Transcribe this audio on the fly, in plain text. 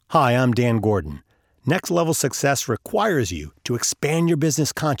Hi, I'm Dan Gordon. Next Level Success requires you to expand your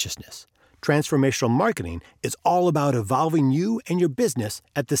business consciousness. Transformational marketing is all about evolving you and your business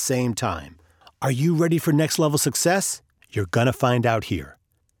at the same time. Are you ready for next level success? You're going to find out here.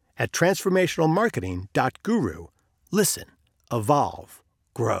 At transformationalmarketing.guru, listen, evolve,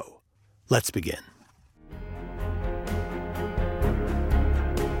 grow. Let's begin.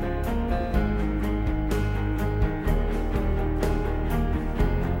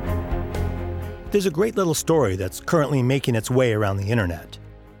 There's a great little story that's currently making its way around the internet.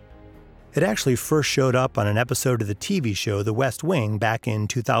 It actually first showed up on an episode of the TV show The West Wing back in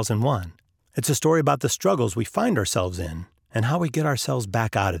 2001. It's a story about the struggles we find ourselves in and how we get ourselves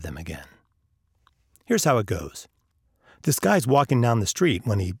back out of them again. Here's how it goes. This guy's walking down the street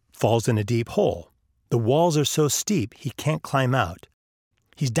when he falls in a deep hole. The walls are so steep he can't climb out.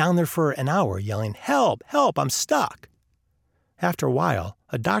 He's down there for an hour yelling, "Help, help, I'm stuck." After a while,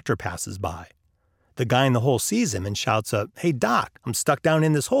 a doctor passes by. The guy in the hole sees him and shouts up, "Hey doc, I'm stuck down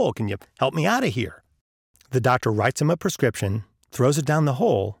in this hole. Can you help me out of here?" The doctor writes him a prescription, throws it down the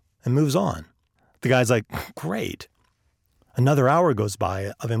hole, and moves on. The guy's like, "Great." Another hour goes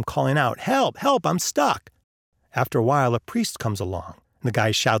by of him calling out, "Help, help, I'm stuck." After a while, a priest comes along. And the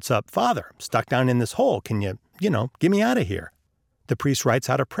guy shouts up, "Father, I'm stuck down in this hole. Can you, get me out of here?" The priest writes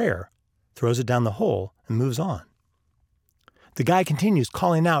out a prayer, throws it down the hole, and moves on. The guy continues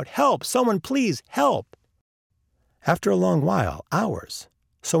calling out, "Help! Someone please, help!" After a long while, hours,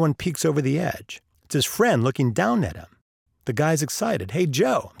 someone peeks over the edge. It's his friend looking down at him. The guy's excited. "Hey,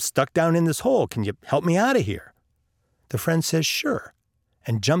 Joe, I'm stuck down in this hole. Can you help me out of here?" The friend says, "Sure,"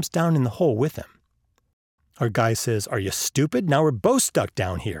 and jumps down in the hole with him. Our guy says, "Are you stupid? Now we're both stuck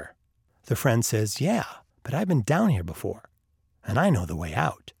down here." The friend says, "Yeah, but I've been down here before, and I know the way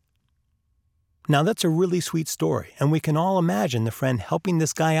out." Now, that's a really sweet story, and we can all imagine the friend helping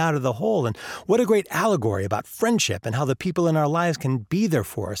this guy out of the hole, and what a great allegory about friendship and how the people in our lives can be there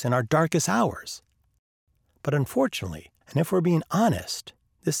for us in our darkest hours. But unfortunately, and if we're being honest,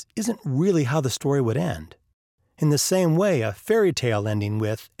 this isn't really how the story would end. In the same way, a fairy tale ending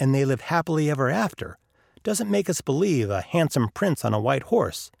with, "and they live happily ever after," doesn't make us believe a handsome prince on a white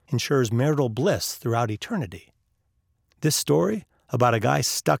horse ensures marital bliss throughout eternity. This story, about a guy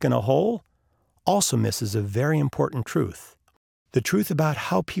stuck in a hole, also misses a very important truth. The truth about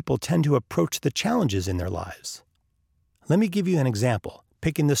how people tend to approach the challenges in their lives. Let me give you an example,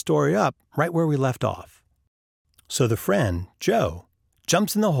 picking the story up right where we left off. So the friend, Joe,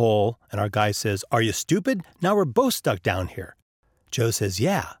 jumps in the hole and our guy says, "Are you stupid? Now we're both stuck down here." Joe says,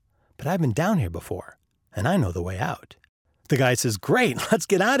 "Yeah, but I've been down here before, and I know the way out." The guy says, "Great, let's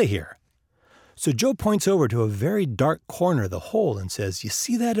get out of here." So Joe points over to a very dark corner of the hole and says, "You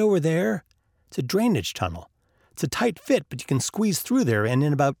see that over there? It's a drainage tunnel. It's a tight fit, but you can squeeze through there, and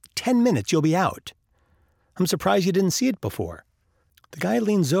in about 10 minutes, you'll be out. I'm surprised you didn't see it before." The guy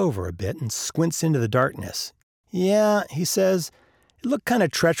leans over a bit and squints into the darkness. "Yeah," he says, "it looked kind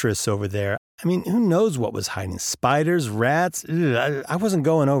of treacherous over there. I mean, who knows what was hiding? Spiders, rats? Ugh, I wasn't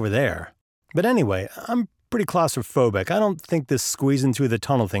going over there. But anyway, I'm pretty claustrophobic. I don't think this squeezing through the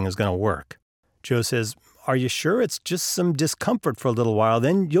tunnel thing is going to work." Joe says, "Are you sure? It's just some discomfort for a little while,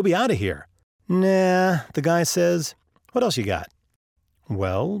 then you'll be out of here." "Nah," the guy says. "What else you got?"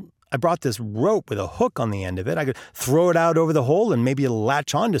 "Well, I brought this rope with a hook on the end of it. I could throw it out over the hole and maybe it'll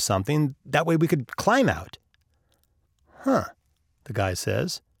latch onto something. That way we could climb out." "Huh," the guy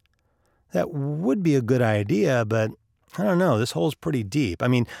says. "That would be a good idea, but I don't know, this hole's pretty deep. I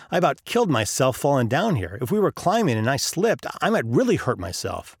mean, I about killed myself falling down here. If we were climbing and I slipped, I might really hurt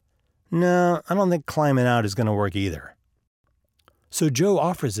myself. No, I don't think climbing out is going to work either." So Joe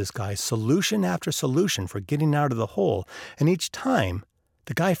offers this guy solution after solution for getting out of the hole, and each time,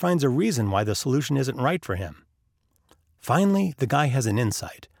 the guy finds a reason why the solution isn't right for him. Finally, the guy has an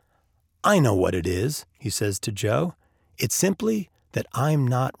insight. "I know what it is," he says to Joe. "It's simply that I'm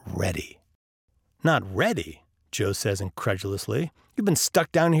not ready." "Not ready?" Joe says incredulously. "You've been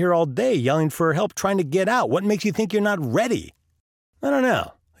stuck down here all day yelling for help trying to get out. What makes you think you're not ready?" "I don't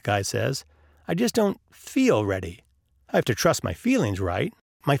know," the guy says. "I just don't feel ready. I have to trust my feelings, right?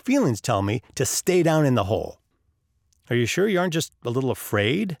 My feelings tell me to stay down in the hole." "Are you sure you aren't just a little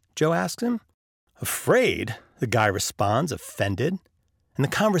afraid?" Joe asks him. "Afraid?" the guy responds, offended. And the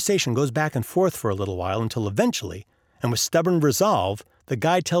conversation goes back and forth for a little while until eventually, and with stubborn resolve, the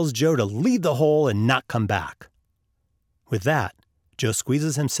guy tells Joe to leave the hole and not come back. With that, Joe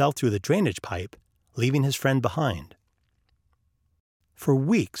squeezes himself through the drainage pipe, leaving his friend behind. For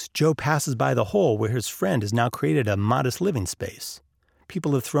weeks, Joe passes by the hole where his friend has now created a modest living space.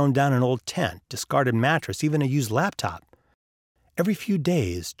 People have thrown down an old tent, discarded mattress, even a used laptop. Every few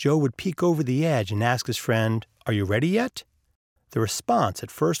days, Joe would peek over the edge and ask his friend, "Are you ready yet?" The response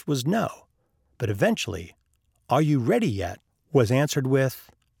at first was no, but eventually, "Are you ready yet?" was answered with,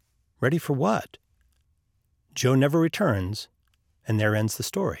 "Ready for what?" Joe never returns, and there ends the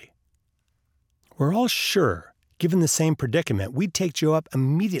story. We're all sure, given the same predicament, we'd take Joe up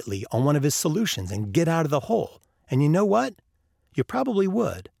immediately on one of his solutions and get out of the hole. And you know what? You probably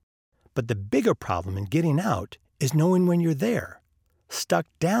would. But the bigger problem in getting out is knowing when you're there, stuck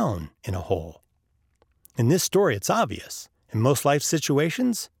down in a hole. In this story, it's obvious. In most life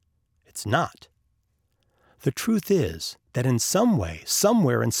situations, it's not. The truth is that in some way,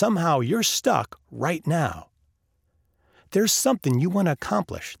 somewhere, and somehow you're stuck right now. There's something you want to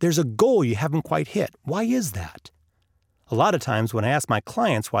accomplish. There's a goal you haven't quite hit. Why is that? A lot of times when I ask my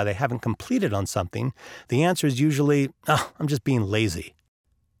clients why they haven't completed on something, the answer is usually, "Oh, I'm just being lazy."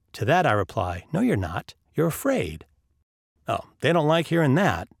 To that I reply, "No, you're not. You're afraid." Oh, they don't like hearing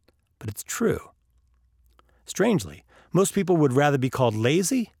that, but it's true. Strangely, most people would rather be called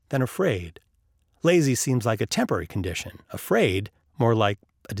lazy than afraid. Lazy seems like a temporary condition. Afraid, more like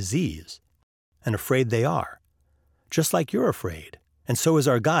a disease. And afraid they are. Just like you're afraid. And so is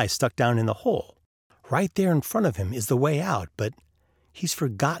our guy stuck down in the hole. Right there in front of him is the way out, but he's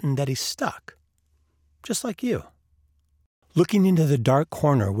forgotten that he's stuck. Just like you. Looking into the dark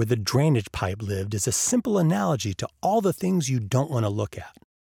corner where the drainage pipe lived is a simple analogy to all the things you don't want to look at.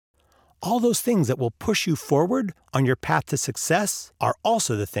 All those things that will push you forward on your path to success are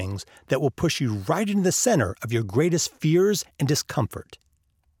also the things that will push you right into the center of your greatest fears and discomfort.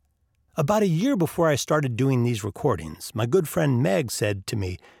 About a year before I started doing these recordings, my good friend Meg said to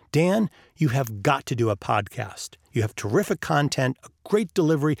me, "Dan, you have got to do a podcast. You have terrific content, a great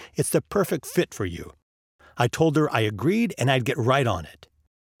delivery. It's the perfect fit for you." I told her I agreed and I'd get right on it.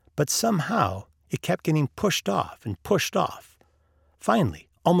 But somehow it kept getting pushed off and pushed off. Finally,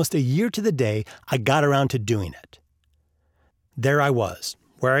 almost a year to the day, I got around to doing it. There I was,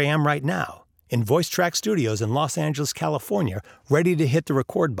 where I am right now, in Voice Track Studios in Los Angeles, California, ready to hit the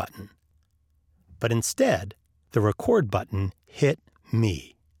record button. But instead, the record button hit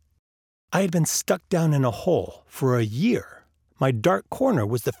me. I had been stuck down in a hole for a year. My dark corner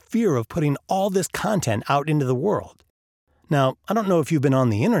was the fear of putting all this content out into the world. Now, I don't know if you've been on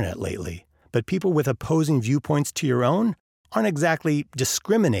the internet lately, but people with opposing viewpoints to your own aren't exactly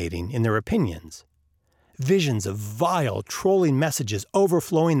discriminating in their opinions. Visions of vile, trolling messages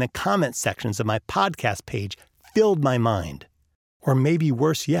overflowing the comment sections of my podcast page filled my mind. Or maybe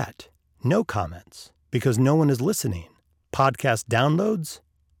worse yet, no comments, because no one is listening. Podcast downloads?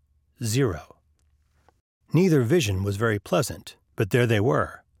 0. Neither vision was very pleasant, but there they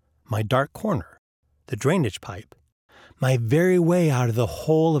were. My dark corner, the drainage pipe, my very way out of the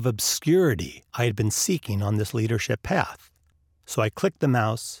hole of obscurity I had been seeking on this leadership path. So I clicked the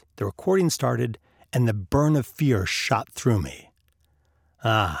mouse, the recording started, and the burn of fear shot through me.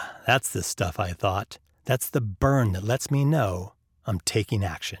 Ah, that's the stuff, I thought. That's the burn that lets me know I'm taking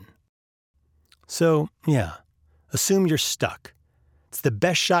action. So, yeah, assume you're stuck. It's the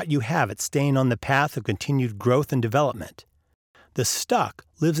best shot you have at staying on the path of continued growth and development. The stuck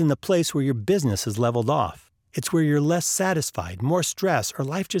lives in the place where your business is leveled off. It's where you're less satisfied, more stressed, or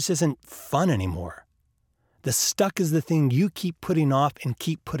life just isn't fun anymore. The stuck is the thing you keep putting off and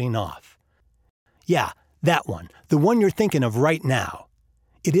keep putting off. Yeah, that one, the one you're thinking of right now.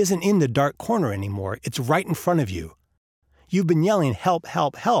 It isn't in the dark corner anymore. It's right in front of you. You've been yelling, "Help,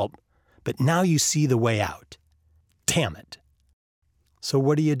 help, help," but now you see the way out. Damn it. So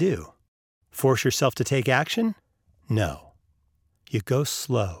what do? Force yourself to take action? No. You go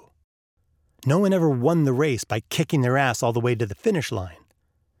slow. No one ever won the race by kicking their ass all the way to the finish line.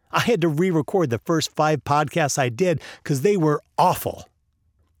 I had to re-record the first 5 podcasts I did because they were awful.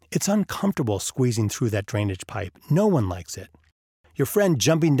 It's uncomfortable squeezing through that drainage pipe. No one likes it. Your friend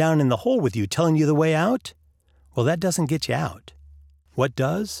jumping down in the hole with you, telling you the way out? Well, that doesn't get you out. What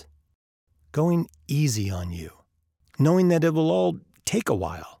does? Going easy on you. Knowing that it will all take a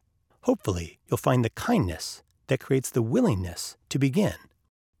while. Hopefully, you'll find the kindness that creates the willingness to begin.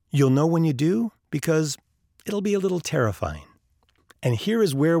 You'll know when you do because it'll be a little terrifying. And here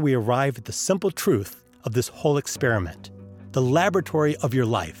is where we arrive at the simple truth of this whole experiment, the laboratory of your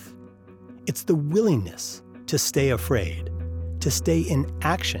life. It's the willingness to stay afraid, to stay in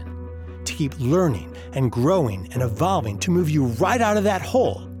action, to keep learning and growing and evolving to move you right out of that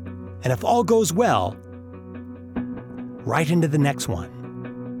hole. And if all goes well, right into the next one.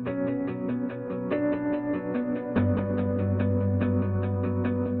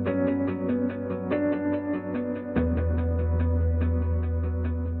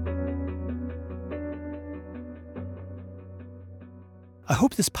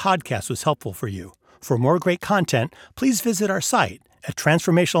 hope this podcast was helpful for you. For more great content, please visit our site at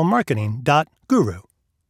transformationalmarketing.guru.